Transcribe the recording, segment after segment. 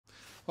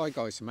Hi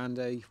guys, I'm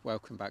Andy.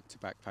 Welcome back to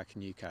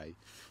Backpacking UK.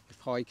 If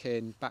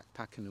hiking,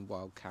 backpacking and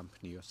wild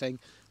camping are your thing,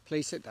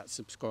 please hit that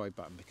subscribe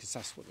button because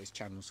that's what this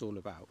channel's all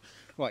about.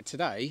 Right,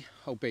 today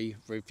I'll be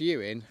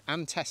reviewing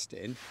and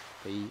testing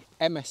the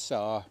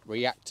MSR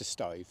Reactor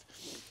Stove.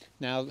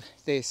 Now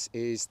this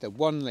is the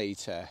 1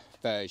 litre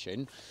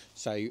version,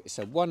 so it's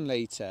a 1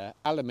 litre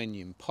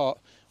aluminium pot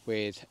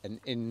with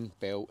an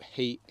inbuilt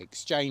heat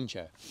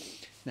exchanger.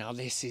 Now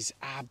this is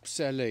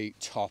absolute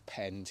top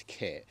end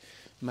kit,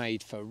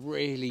 made for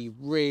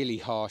really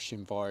harsh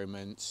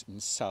environments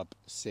and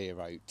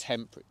sub-zero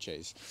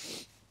temperatures.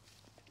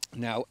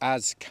 Now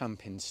as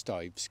camping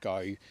stoves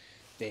go,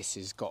 this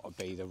has got to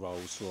be the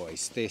Rolls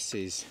Royce. This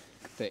is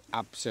the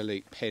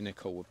absolute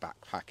pinnacle of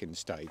backpacking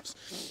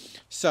stoves.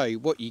 So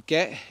what you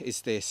get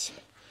is this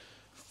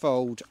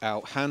fold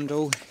out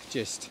handle,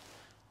 just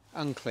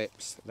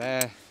unclips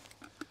there,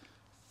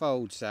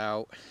 folds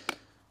out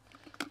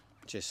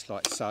just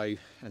like so,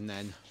 and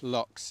then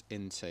locks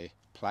into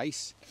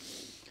place.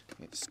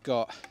 It's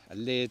got a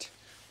lid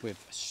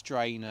with a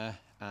strainer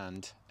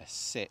and a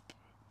sip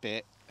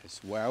bit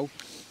as well.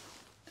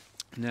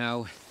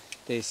 Now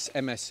this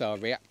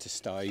MSR Reactor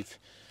Stove,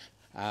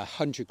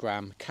 100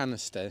 gram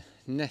canister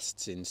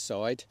nests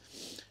inside,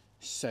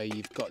 so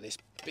you've got this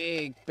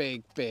big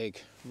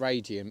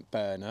radiant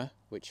burner,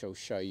 which I'll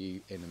show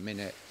you in a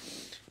minute.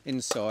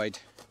 Inside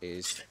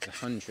is the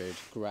 100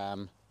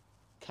 gram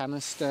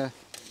canister,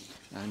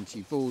 and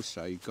you've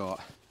also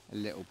got a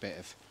little bit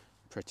of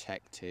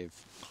protective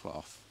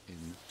cloth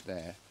in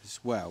there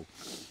as well.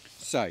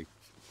 So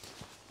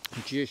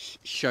I'll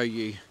just show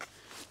you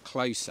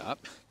close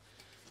up.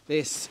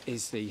 This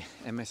is the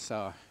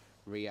MSR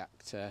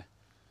Reactor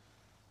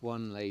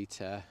 1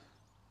 litre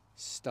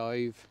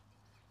stove.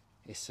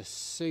 It's a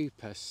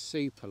super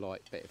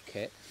light bit of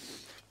kit.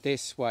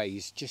 This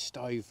weighs just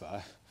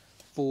over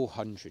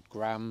 400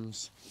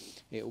 grams.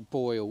 It'll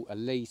boil a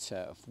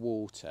litre of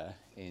water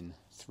in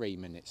 3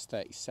 minutes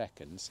 30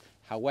 seconds.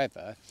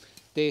 However,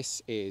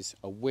 this is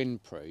a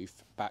windproof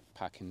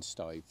backpacking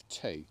stove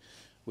too,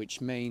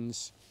 which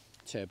means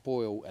to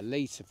boil a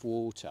litre of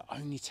water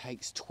only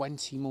takes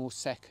 20 more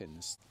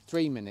seconds.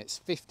 3 minutes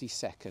 50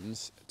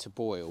 seconds to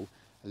boil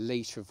a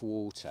litre of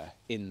water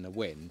in the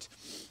wind.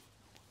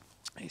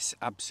 It's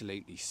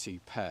absolutely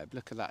superb.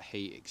 Look at that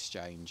heat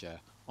exchanger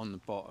on the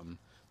bottom.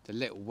 The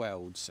little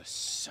welds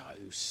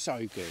are so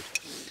good.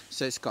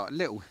 So it's got a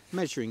little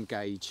measuring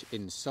gauge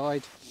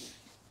inside.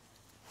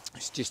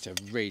 It's just a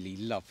really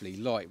lovely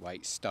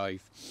lightweight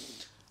stove.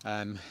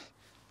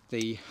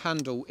 The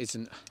handle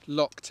isn't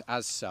locked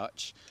as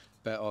such,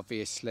 but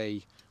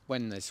obviously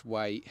when there's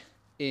weight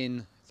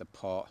in the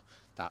pot,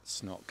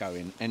 that's not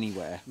going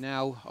anywhere.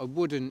 Now I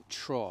wouldn't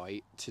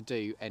try to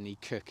do any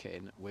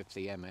cooking with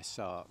the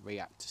MSR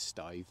Reactor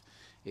Stove.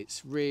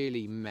 It's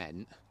really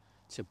meant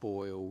to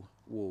boil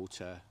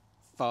water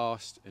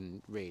fast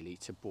and really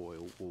to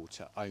boil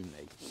water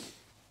only.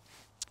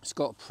 It's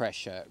got a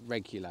pressure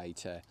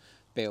regulator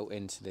built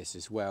into this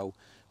as well,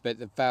 but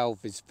the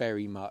valve is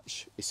very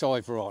much, it's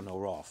either on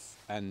or off,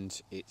 and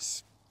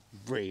it's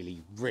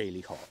really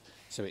hot,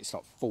 so it's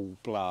like full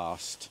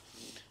blast,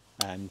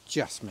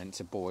 just meant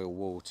to boil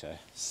water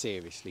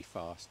seriously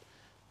fast.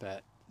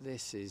 But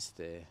this is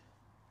the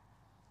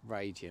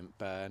radiant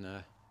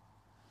burner.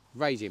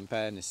 Radiant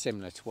burner is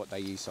similar to what they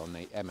use on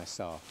the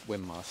MSR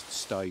Windmaster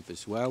stove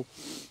as well.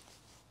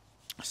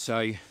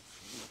 So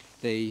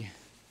the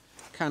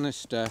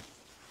canister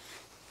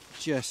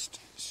just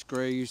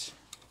screws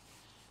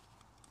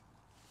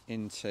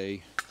into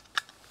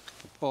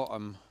the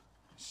bottom.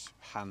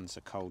 Hands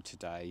are cold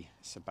today.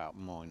 It's about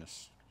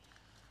minus,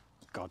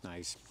 God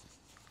knows,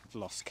 I've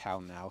lost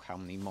count now how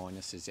many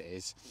minuses it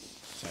is.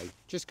 So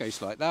just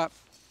goes like that,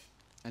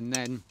 and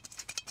then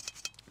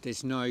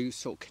there's no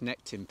sort of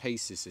connecting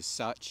pieces as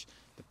such.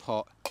 The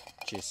pot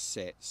just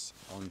sits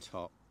on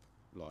top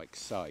like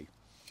so.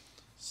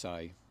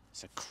 So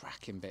it's a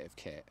cracking bit of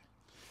kit.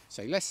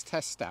 So let's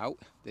test out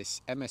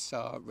this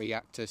MSR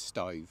Reactor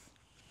Stove.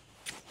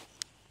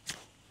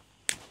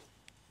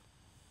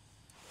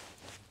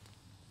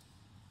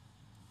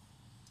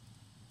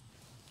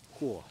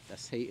 Whoa,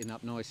 that's heating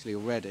up nicely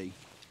already.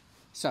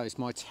 So it's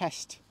my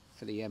test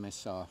for the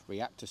MSR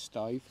Reactor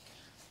Stove.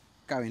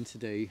 Going to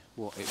do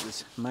what it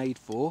was made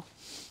for,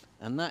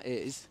 and that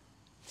is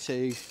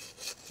to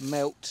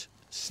melt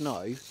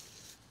snow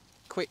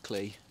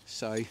quickly.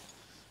 So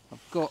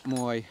I've got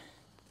my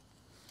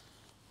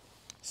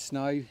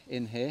snow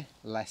in here,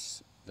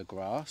 less the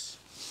grass.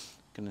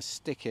 I'm going to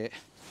stick it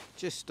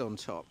just on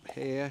top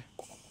here,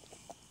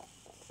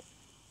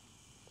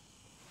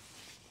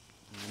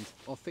 and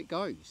off it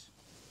goes.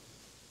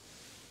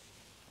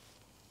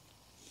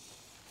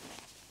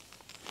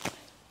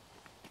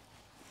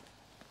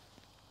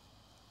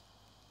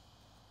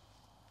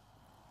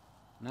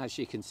 And as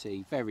you can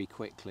see, very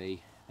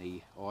quickly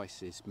the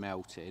ice is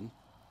melting.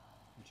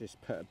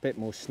 Just put a bit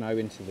more snow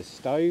into the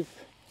stove.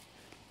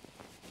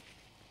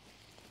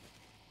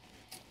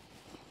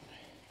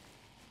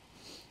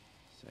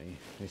 So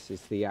this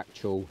is the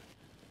actual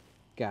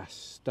gas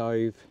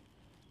stove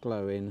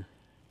glowing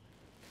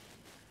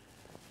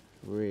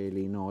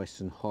really nice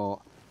and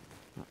hot,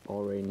 that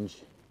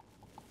orange.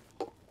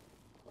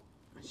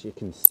 As you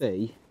can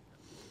see,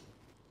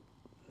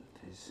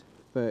 there's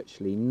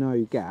virtually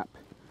no gap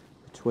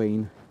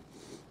between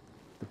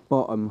the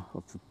bottom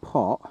of the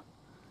pot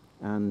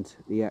and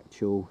the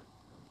actual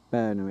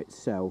burner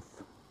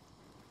itself.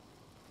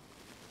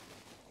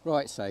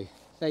 Right, so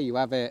there you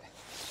have it,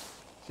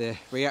 the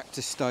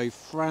reactor stove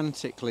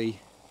frantically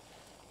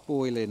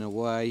boiling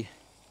away.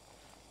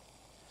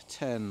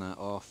 Turn that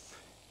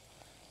off,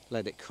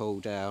 let it cool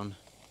down.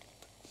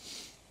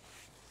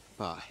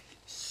 But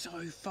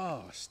so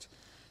fast.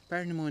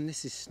 Bearing in mind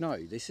this is snow,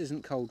 this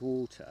isn't cold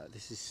water,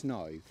 this is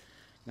snow.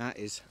 That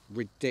is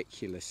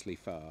ridiculously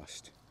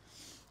fast.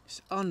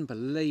 It's an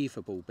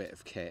unbelievable bit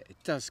of kit. It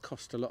does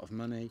cost a lot of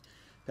money,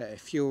 but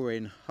if you're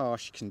in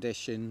harsh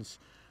conditions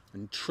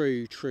and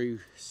true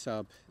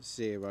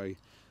sub-zero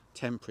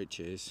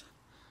temperatures,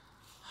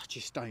 I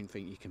just don't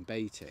think you can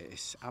beat it.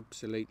 It's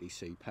absolutely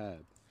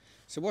superb.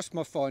 So what's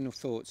my final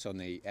thoughts on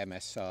the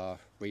MSR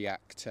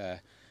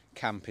Reactor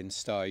camping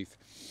stove?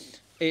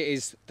 It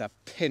is the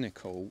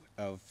pinnacle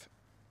of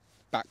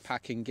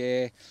backpacking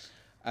gear.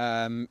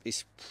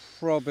 It's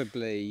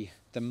probably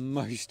the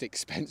most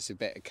expensive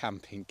bit of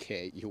camping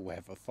kit you'll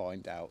ever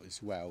find out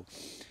as well.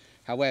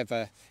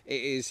 However,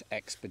 it is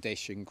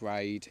expedition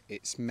grade.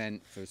 It's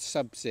meant for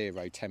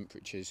sub-zero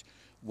temperatures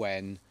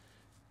when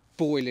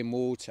boiling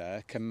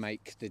water can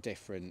make the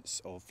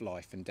difference of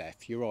life and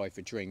death. You're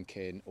either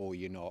drinking or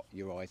you're not.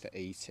 You're either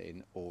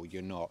eating or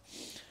you're not.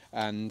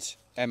 And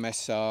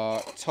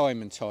MSR,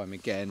 time and time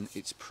again,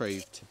 it's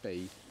proved to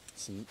be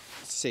some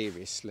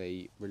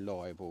seriously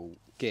reliable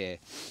gear.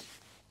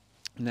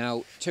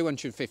 Now,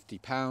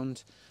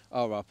 £250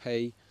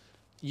 RRP.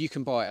 You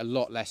can buy it a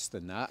lot less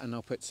than that, and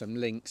I'll put some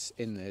links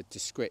in the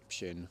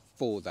description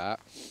for that.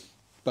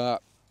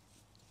 But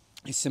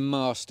it's a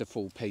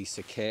masterful piece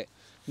of kit.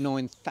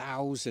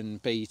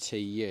 9,000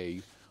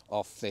 BTU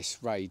off this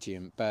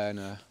radiant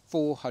burner,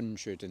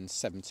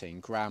 417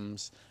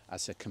 grams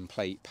as a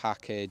complete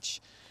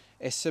package.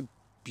 It's a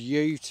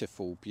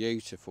beautiful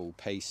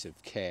piece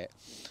of kit,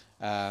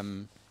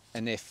 and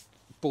if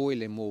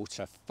boiling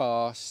water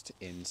fast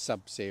in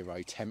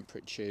sub-zero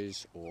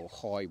temperatures or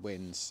high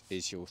winds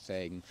is your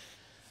thing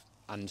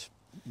and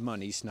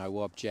money's no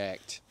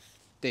object,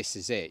 this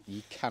is it.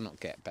 You cannot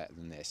get better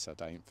than this, I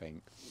don't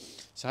think.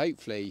 So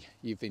hopefully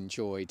you've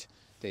enjoyed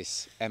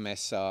this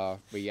MSR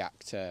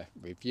Reactor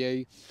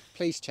review.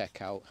 Please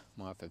check out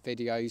my other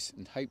videos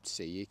and hope to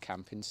see you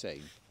camping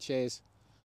soon. Cheers.